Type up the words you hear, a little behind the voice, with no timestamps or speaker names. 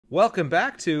Welcome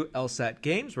back to LSAT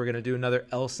Games. We're going to do another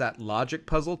LSAT logic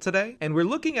puzzle today, and we're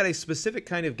looking at a specific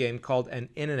kind of game called an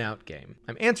in and out game.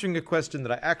 I'm answering a question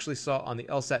that I actually saw on the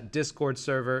LSAT Discord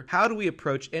server. How do we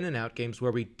approach in and out games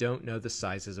where we don't know the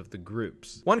sizes of the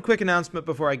groups? One quick announcement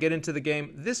before I get into the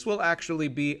game. This will actually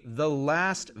be the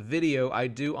last video I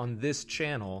do on this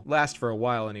channel, last for a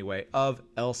while anyway, of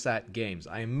LSAT Games.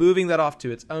 I am moving that off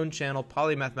to its own channel,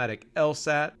 Polymathematic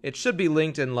LSAT. It should be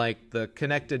linked in like the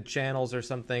connected channels or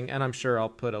something, and I'm sure I'll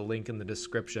put a link in the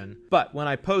description. But when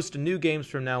I post new games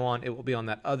from now on, it will be on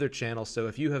that other channel, so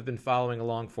if you have been following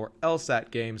along for LSAT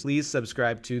Games, please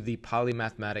subscribe to the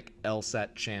Polymathematic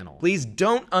LSAT channel. Please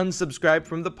don't unsubscribe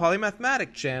from the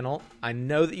Polymathematic channel. I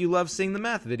know that you love seeing the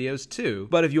math videos too,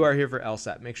 but if you are here for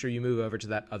LSAT, make sure you move over to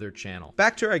that other channel.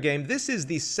 Back to our game. This is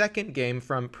the second game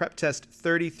from PrepTest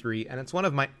 33, and it's one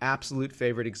of my absolute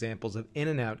favorite examples of in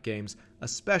and out games,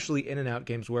 especially in and out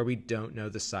games where we don't know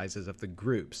the sizes of the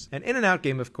groups. An in and out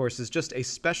game, of course, is just a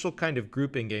special kind of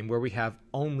grouping game where we have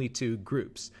only two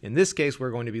groups. In this case,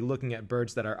 we're going to be looking at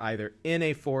birds that are either in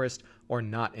a forest or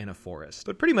not in a forest.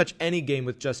 But pretty much any game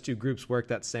with just two groups work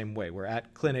that same way. We're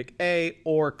at Clinic A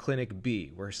or Clinic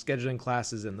B. We're scheduling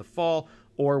classes in the fall,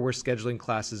 or we're scheduling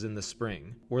classes in the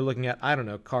spring. We're looking at, I don't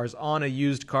know, cars on a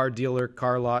used car dealer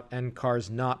car lot and cars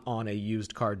not on a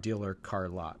used car dealer car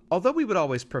lot. Although we would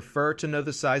always prefer to know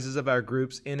the sizes of our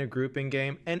groups in a grouping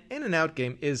game, an in and out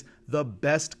game is the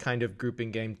best kind of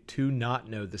grouping game to not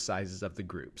know the sizes of the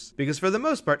groups. Because for the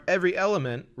most part, every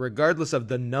element, regardless of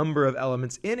the number of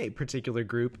elements in a particular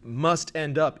group, must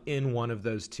end up in one of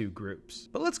those two groups.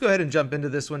 But let's go ahead and jump into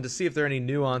this one to see if there are any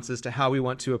nuances to how we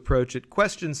want to approach it.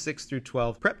 Questions 6 through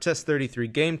 12, Prep Test 33,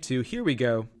 Game 2, here we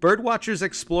go. Birdwatchers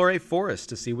explore a forest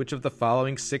to see which of the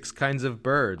following 6 kinds of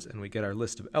birds, and we get our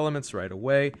list of elements right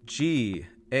away. G,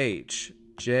 H,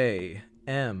 J,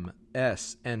 M,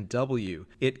 S, and W.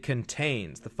 It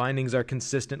contains. The findings are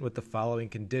consistent with the following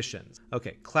conditions.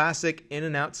 Okay, classic in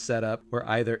and out setup. We're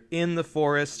either in the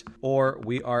forest or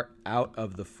we are out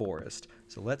of the forest.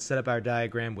 So let's set up our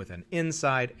diagram with an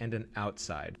inside and an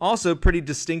outside. Also pretty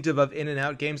distinctive of in and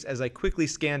out games, as I quickly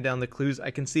scan down the clues,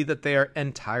 I can see that they are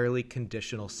entirely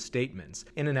conditional statements.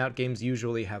 In and out games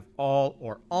usually have all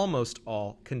or almost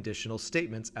all conditional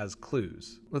statements as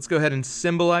clues. Let's go ahead and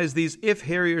symbolize these. If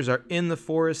harriers are in the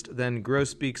forest, then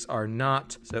grosbeaks are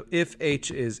not. So if H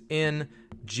is in,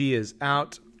 G is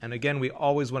out. And again, we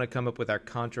always want to come up with our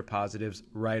contrapositives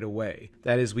right away.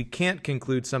 That is, we can't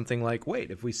conclude something like, wait,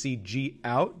 if we see G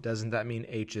out, doesn't that mean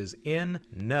H is in?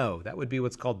 No, that would be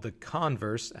what's called the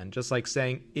converse. And just like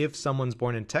saying, if someone's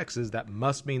born in Texas, that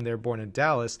must mean they're born in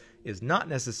Dallas, is not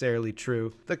necessarily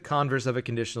true. The converse of a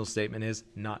conditional statement is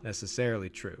not necessarily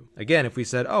true. Again, if we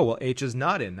said, oh, well, H is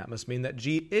not in, that must mean that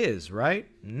G is, right?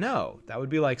 No, that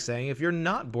would be like saying, if you're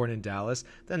not born in Dallas,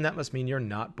 then that must mean you're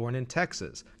not born in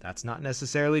Texas. That's not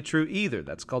necessarily true either.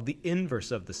 That's called the inverse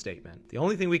of the statement. The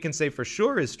only thing we can say for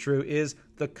sure is true is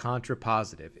the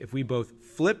contrapositive. If we both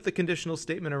flip the conditional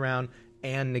statement around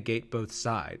and negate both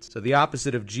sides. So the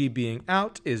opposite of G being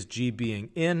out is G being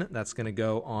in. That's going to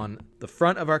go on the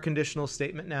front of our conditional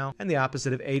statement now. And the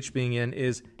opposite of H being in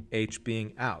is H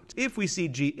being out. If we see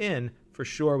G in, for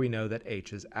sure we know that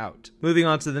H is out. Moving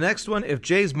on to the next one. If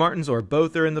Jays, Martins, or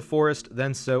both are in the forest,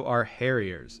 then so are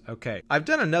harriers. Okay, I've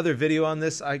done another video on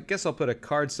this. I guess I'll put a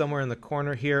card somewhere in the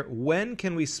corner here. When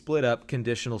can we split up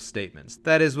conditional statements?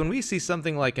 That is, when we see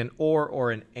something like an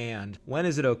or an and, when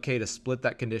is it okay to split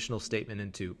that conditional statement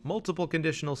into multiple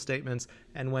conditional statements,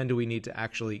 and when do we need to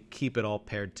actually keep it all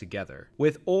paired together?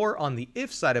 With or on the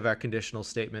if side of our conditional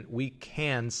statement, we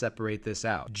can separate this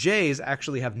out. Jays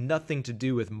actually have nothing to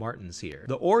do with Martins here.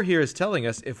 The or here is telling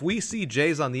us if we see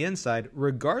J's on the inside,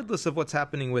 regardless of what's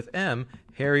happening with M,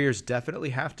 harriers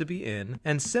definitely have to be in.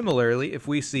 And similarly, if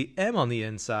we see M on the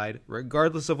inside,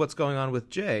 regardless of what's going on with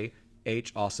J,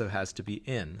 H also has to be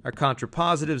in. Our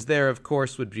contrapositives there, of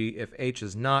course, would be if H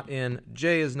is not in,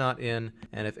 J is not in,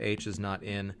 and if H is not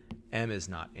in, M is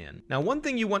not in. Now, one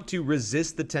thing you want to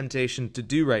resist the temptation to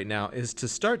do right now is to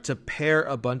start to pair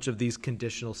a bunch of these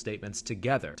conditional statements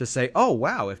together. To say, oh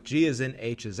wow, if G is in,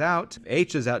 H is out. If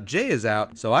H is out, J is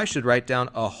out. So I should write down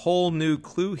a whole new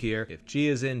clue here. If G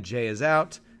is in, J is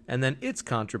out. And then its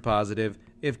contrapositive,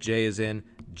 if J is in,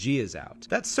 G is out.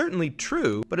 That's certainly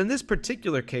true, but in this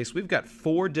particular case, we've got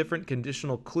 4 different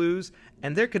conditional clues,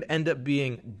 and there could end up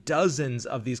being dozens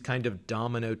of these kind of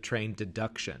domino train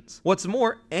deductions. What's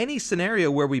more, any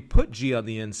scenario where we put G on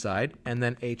the inside and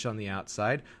then H on the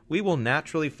outside, we will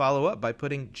naturally follow up by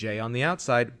putting J on the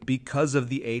outside because of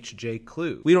the HJ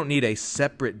clue. We don't need a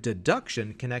separate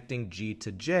deduction connecting G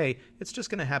to J, it's just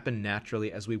going to happen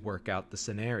naturally as we work out the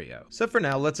scenario. So for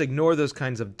now, let's ignore those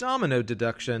kinds of domino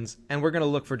deductions, and we're going to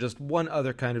look for just one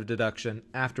other kind of deduction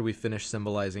after we finish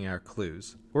symbolizing our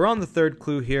clues. We're on the third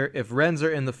clue here. If wrens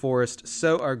are in the forest,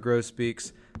 so are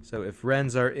grosbeaks. So if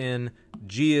wrens are in,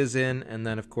 G is in, and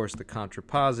then of course the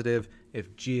contrapositive.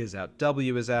 If G is out,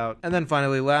 W is out. And then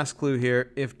finally, last clue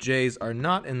here, if J's are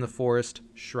not in the forest,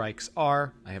 shrikes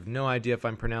are. I have no idea if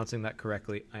I'm pronouncing that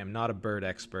correctly. I am not a bird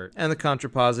expert. And the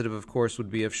contrapositive, of course, would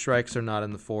be if shrikes are not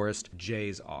in the forest,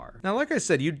 J's are. Now, like I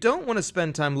said, you don't want to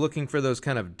spend time looking for those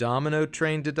kind of domino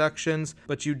train deductions,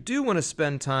 but you do want to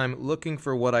spend time looking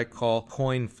for what I call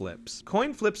coin flips.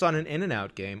 Coin flips on an in and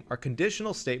out game are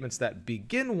conditional statements that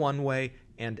begin one way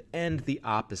and end the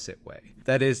opposite way.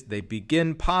 That is, they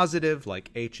begin positive,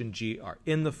 like H and G are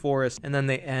in the forest, and then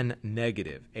they end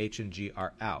negative, H and G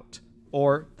are out.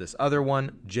 Or this other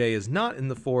one, J is not in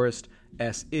the forest,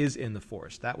 S is in the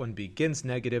forest. That one begins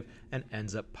negative and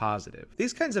ends up positive.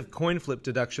 These kinds of coin flip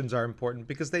deductions are important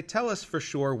because they tell us for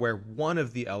sure where one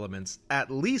of the elements, at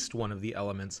least one of the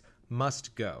elements,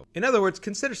 must go. In other words,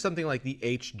 consider something like the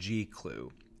HG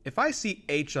clue. If I see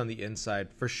H on the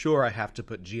inside, for sure I have to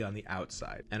put G on the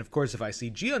outside. And of course, if I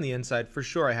see G on the inside, for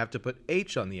sure I have to put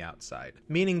H on the outside.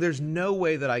 Meaning there's no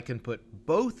way that I can put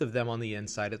both of them on the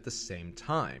inside at the same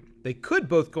time. They could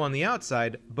both go on the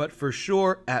outside, but for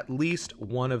sure, at least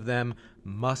one of them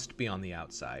must be on the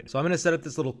outside. So I'm going to set up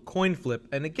this little coin flip,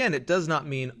 and again, it does not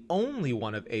mean only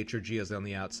one of H or G is on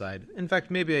the outside. In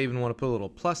fact, maybe I even want to put a little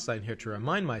plus sign here to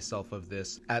remind myself of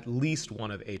this. At least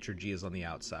one of H or G is on the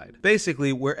outside.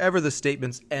 Basically, wherever the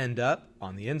statements end up,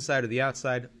 on the inside or the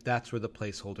outside, that's where the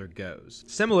placeholder goes.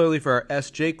 Similarly, for our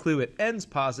SJ clue, it ends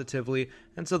positively,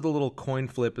 and so the little coin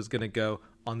flip is going to go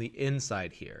on the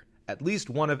inside here. At least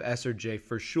one of S or J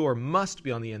for sure must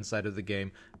be on the inside of the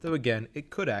game, though again, it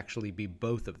could actually be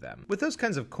both of them. With those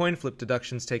kinds of coin flip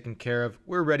deductions taken care of,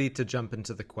 we're ready to jump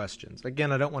into the questions.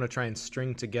 Again, I don't want to try and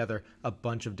string together a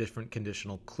bunch of different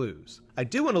conditional clues. I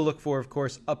do want to look for, of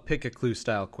course, a pick a clue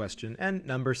style question, and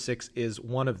number 6 is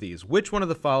one of these. Which one of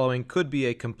the following could be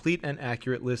a complete and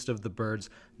accurate list of the birds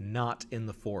not in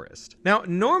the forest? Now,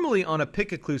 normally on a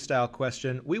pick a clue style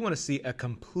question, we want to see a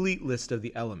complete list of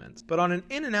the elements, but on an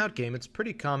in and out game, it's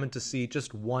pretty common to see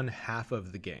just one half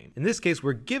of the game. In this case,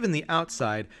 we're given the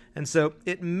outside, and so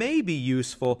it may be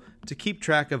useful to keep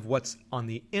track of what's on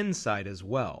the inside as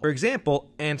well. For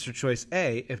example, answer choice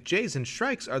A, if Jays and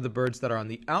shrikes are the birds that are on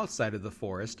the outside of the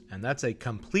forest, and that's a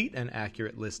complete and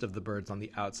accurate list of the birds on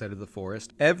the outside of the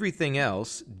forest, everything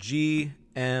else, G,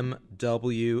 M,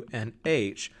 W, and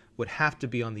H, would have to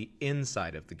be on the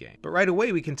inside of the game. But right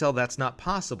away we can tell that's not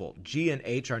possible. G and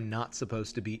H are not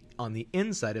supposed to be on the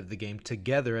inside of the game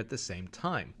together at the same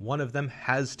time. One of them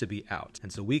has to be out.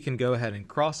 And so we can go ahead and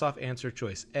cross off answer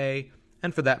choice A,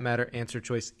 and for that matter, answer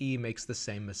choice E makes the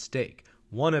same mistake.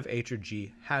 One of H or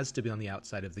G has to be on the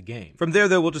outside of the game. From there,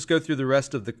 though, we'll just go through the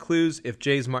rest of the clues. If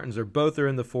Jays, martins, or both are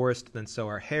in the forest, then so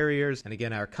are harriers. And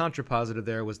again, our contrapositive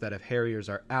there was that if harriers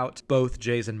are out, both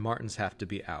Jays and martins have to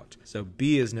be out. So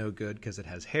B is no good because it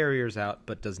has harriers out,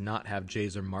 but does not have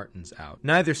Jays or martins out.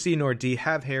 Neither C nor D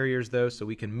have harriers, though, so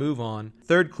we can move on.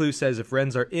 Third clue says if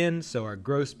wrens are in, so are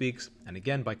grosbeaks. And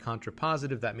again, by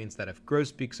contrapositive, that means that if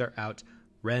grosbeaks are out,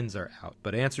 wrens are out.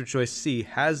 But answer choice C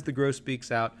has the grosbeaks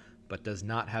out, but does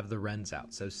not have the wrens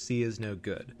out, so C is no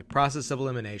good. A process of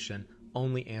elimination,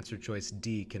 only answer choice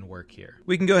D can work here.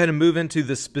 We can go ahead and move into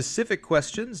the specific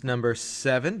questions. Number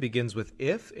 7 begins with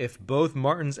if both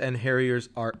martins and harriers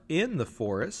are in the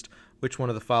forest, which one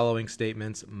of the following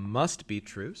statements must be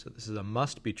true? So this is a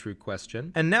must be true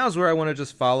question. And now's where I want to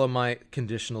just follow my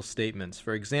conditional statements.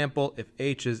 For example, if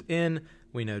H is in,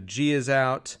 we know G is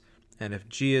out. And if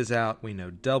G is out, we know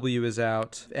W is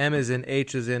out. If M is in,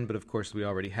 H is in, but of course we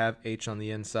already have H on the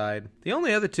inside. The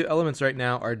only other two elements right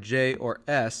now are J or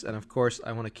S, and of course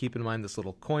I want to keep in mind this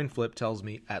little coin flip tells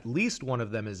me at least one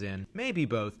of them is in, maybe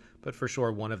both, but for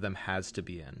sure one of them has to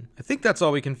be in. I think that's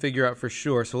all we can figure out for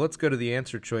sure, so let's go to the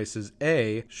answer choices.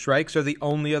 A, shrikes are the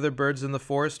only other birds in the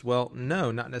forest? Well,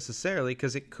 no, not necessarily,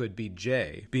 because it could be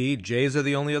J. B, Jays are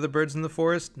the only other birds in the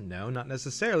forest? No, not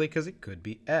necessarily, because it could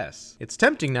be S. It's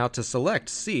tempting now to select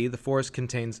C. The forest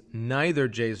contains neither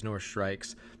Jays nor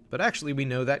shrikes, But actually, we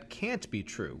know that can't be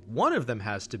true. One of them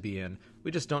has to be in.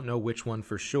 We just don't know which one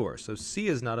for sure. So C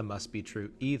is not a must be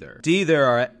true either. D, there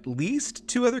are at least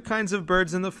 2 other kinds of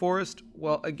birds in the forest.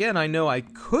 Well, again, I know I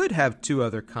could have 2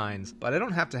 other kinds, but I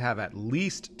don't have to have at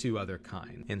least 2 other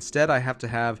kinds. Instead, I have to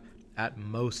have at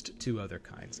most 2 other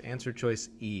kinds. Answer choice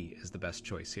E is the best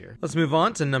choice here. Let's move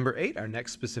on to number 8, our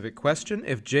next specific question.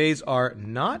 If jays are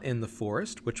not in the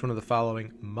forest, which one of the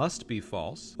following must be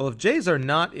false? Well, if jays are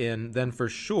not in, then for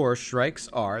sure shrikes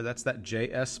are. That's that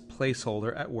JS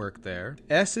placeholder at work there.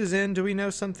 S is in. Do we know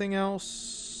something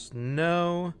else?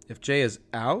 No. If J is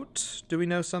out, do we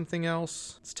know something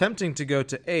else? It's tempting to go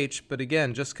to H, but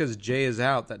again, just because J is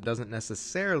out, that doesn't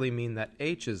necessarily mean that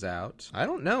H is out. I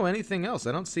don't know anything else.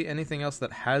 I don't see anything else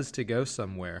that has to go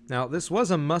somewhere. Now, this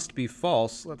was a must be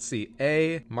false. Let's see.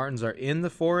 A, martins are in the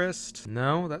forest.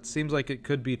 No, that seems like it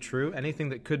could be true. Anything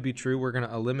that could be true, we're going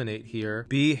to eliminate here.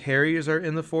 B, harriers are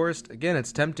in the forest. Again,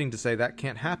 it's tempting to say that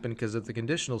can't happen because of the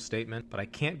conditional statement, but I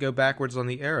can't go backwards on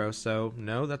the arrow, so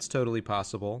no, that's totally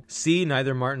possible. C,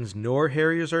 neither martins nor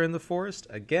harriers are in the forest.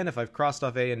 Again, if I've crossed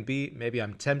off A and B, maybe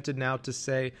I'm tempted now to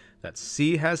say that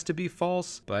C has to be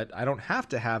false, but I don't have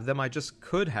to have them, I just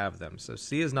could have them. So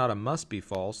C is not a must be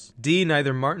false. D,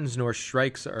 neither martins nor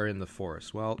shrikes are in the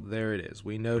forest. Well, there it is.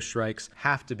 We know shrikes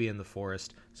have to be in the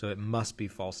forest, so it must be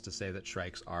false to say that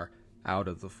shrikes are out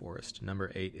of the forest.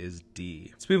 Number 8 is D.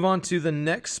 Let's move on to the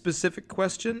next specific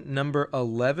question. Number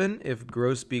 11, if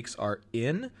grosbeaks are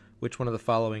in, which one of the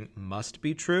following must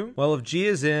be true? Well, if G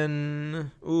is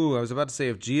in... I was about to say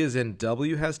if G is in,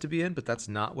 W has to be in, but that's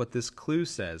not what this clue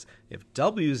says. If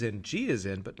W is in, G is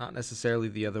in, but not necessarily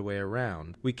the other way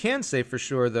around. We can say for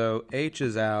sure, though, H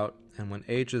is out, and when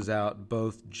H is out,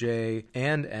 both J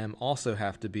and M also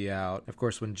have to be out. Of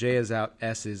course, when J is out,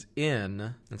 S is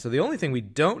in. And so the only thing we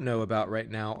don't know about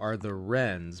right now are the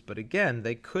wrens. But again,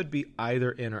 they could be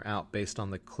either in or out based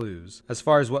on the clues. As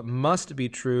far as what must be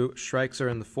true, shrikes are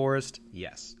in the forest.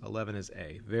 Yes, 11 is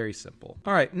A. Very simple.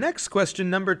 All right, next question,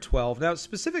 number 12. Now,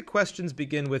 specific questions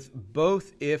begin with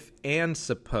both if and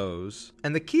suppose.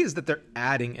 And the key is that they're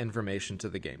adding information to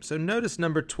the game. So notice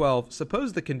number 12,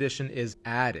 suppose the condition is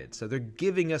added. So they're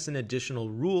giving us an additional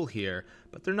rule here,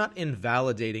 but they're not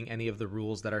invalidating any of the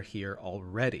rules that are here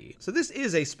already. So this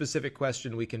is a specific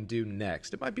question we can do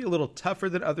next. It might be a little tougher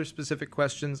than other specific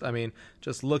questions. I mean,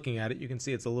 just looking at it, you can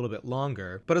see it's a little bit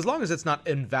longer. But as long as it's not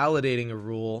invalidating a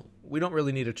rule, we don't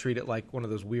really need to treat it like one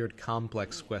of those weird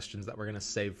complex questions that we're going to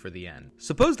save for the end.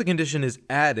 Suppose the condition is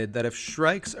added that if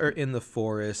shrikes are in the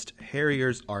forest,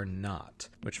 harriers are not.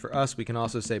 Which for us, we can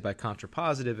also say by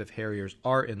contrapositive, if harriers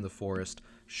are in the forest,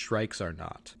 shrikes are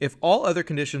not. If all other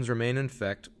conditions remain in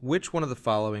effect, which one of the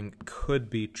following could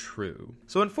be true?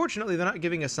 So unfortunately, they're not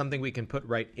giving us something we can put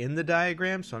right in the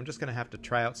diagram, so I'm just going to have to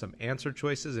try out some answer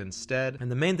choices instead. And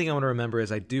the main thing I want to remember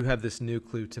is I do have this new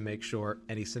clue to make sure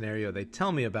any scenario they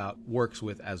tell me about works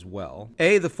with as well.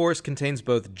 A, the forest contains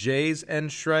both jays and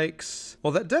shrikes.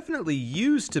 Well, that definitely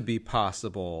used to be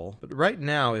possible, but right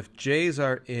now, if jays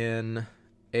are in,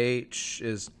 H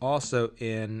is also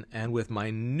in, and with my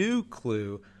new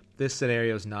clue, this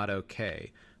scenario is not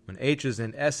okay. When H is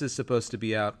in, S is supposed to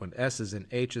be out. When S is in,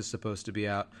 H is supposed to be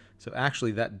out. So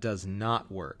actually that does not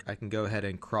work. I can go ahead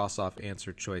and cross off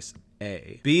answer choice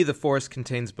A. B, the forest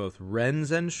contains both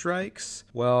wrens and shrikes.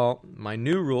 Well, my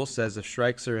new rule says if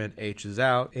shrikes are in, H is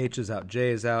out, J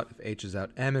is out, if H is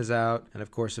out, M is out, and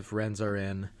of course if wrens are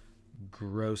in,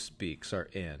 grosbeaks are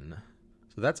in.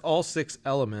 So that's all 6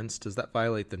 elements. Does that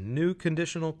violate the new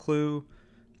conditional clue?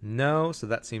 No, so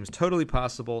that seems totally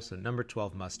possible, so number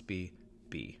 12 must be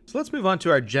B. So let's move on to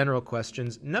our general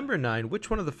questions. Number 9, which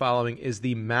one of the following is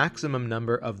the maximum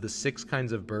number of the 6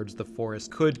 kinds of birds the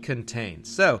forest could contain?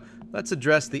 So let's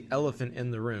address the elephant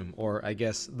in the room, or I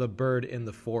guess the bird in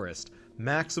the forest.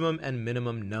 Maximum and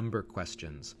minimum number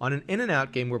questions. On an in and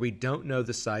out game where we don't know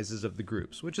the sizes of the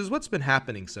groups, which is what's been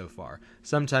happening so far.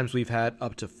 Sometimes we've had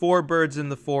up to 4 birds in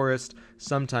the forest,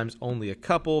 sometimes only a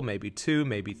couple, maybe 2,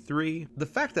 maybe 3. The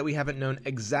fact that we haven't known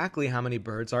exactly how many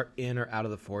birds are in or out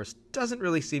of the forest doesn't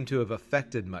really seem to have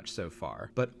affected much so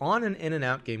far. But on an in and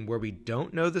out game where we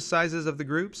don't know the sizes of the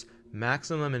groups,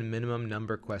 maximum and minimum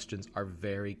number questions are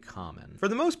very common. For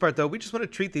the most part, though, we just want to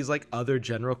treat these like other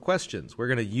general questions. We're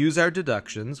going to use our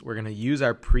deductions, we're going to use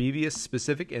our previous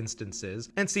specific instances,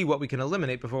 and see what we can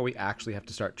eliminate before we actually have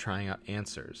to start trying out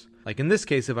answers. Like in this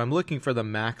case, if I'm looking for the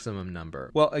maximum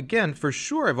number, well, again, for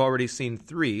sure I've already seen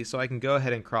 3, so I can go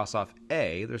ahead and cross off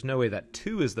A. There's no way that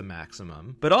 2 is the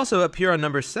maximum. But also up here on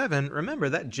number 7, remember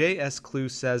that JS clue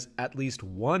says at least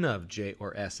one of J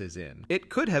or S is in. It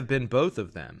could have been both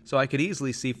of them, so I could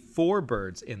easily see 4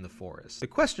 birds in the forest. The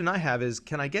question I have is,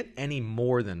 can I get any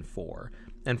more than 4?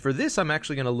 And for this, I'm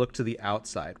actually going to look to the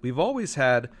outside. We've always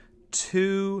had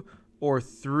 2 or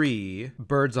 3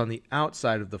 birds on the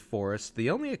outside of the forest. The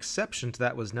only exception to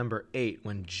that was number 8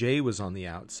 when J was on the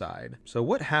outside. So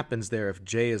what happens there if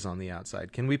J is on the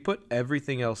outside? Can we put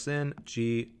everything else in?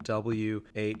 G, W,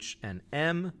 H, and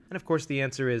M? And of course the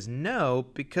answer is no,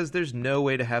 because there's no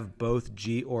way to have both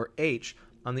G or H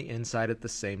on the inside at the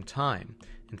same time.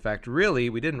 In fact, really,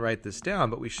 we didn't write this down,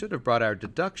 but we should have brought our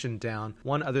deduction down.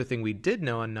 One other thing we did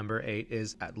know on number 8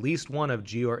 is at least one of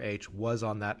G or H was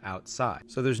on that outside.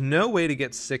 So there's no way to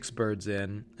get 6 birds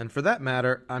in, and for that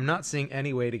matter, I'm not seeing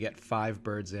any way to get 5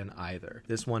 birds in either.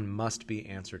 This one must be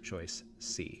answer choice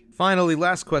C. Finally,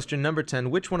 last question, number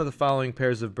 10. Which one of the following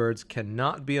pairs of birds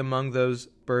cannot be among those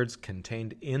birds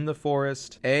contained in the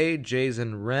forest? A, jays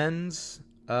and wrens.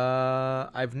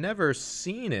 I've never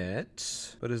seen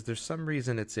it, but is there some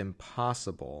reason it's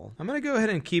impossible? I'm going to go ahead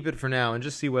and keep it for now and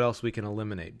just see what else we can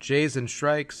eliminate. Jays and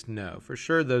shrikes? No. For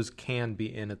sure those can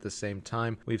be in at the same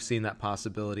time. We've seen that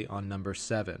possibility on number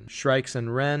 7. Shrikes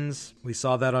and wrens? We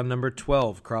saw that on number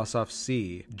 12. Cross off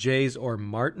C. Jays or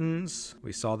martins?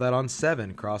 We saw that on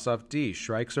 7. Cross off D.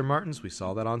 Shrikes or martins? We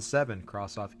saw that on 7.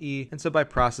 Cross off E. And so by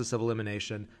process of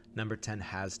elimination, number 10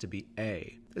 has to be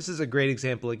A. This is a great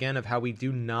example again of how we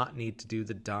do not need to do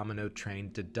the domino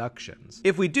train deductions.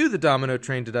 If we do the domino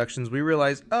train deductions, we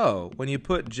realize, oh, when you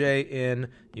put J in,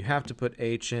 you have to put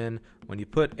H in. When you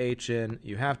put H in,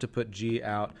 you have to put G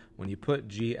out. When you put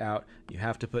G out, you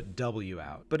have to put W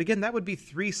out. But again, that would be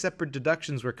 3 separate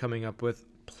deductions we're coming up with,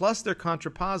 plus their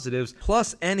contrapositives,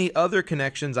 plus any other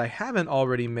connections I haven't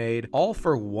already made, all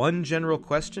for one general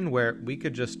question where we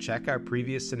could just check our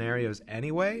previous scenarios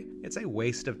anyway. It's a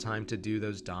waste of time to do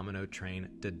those domino train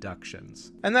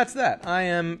deductions. And that's that. I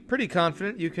am pretty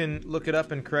confident, you can look it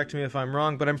up and correct me if I'm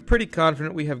wrong, but I'm pretty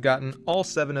confident we have gotten all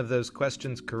 7 of those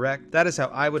questions correct. That is how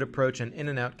I would approach an in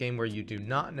and out game where you do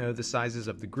not know the sizes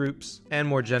of the groups, and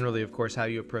more generally, of course, how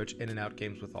you approach in and out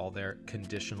games with all their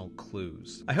conditional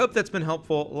clues. I hope that's been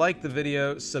helpful. Like the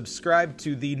video, subscribe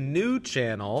to the new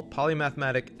channel,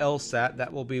 Polymathematic LSAT.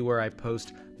 That will be where I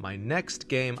post my next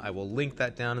game. I will link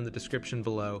that down in the description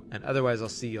below, and otherwise I'll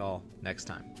see y'all next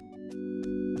time.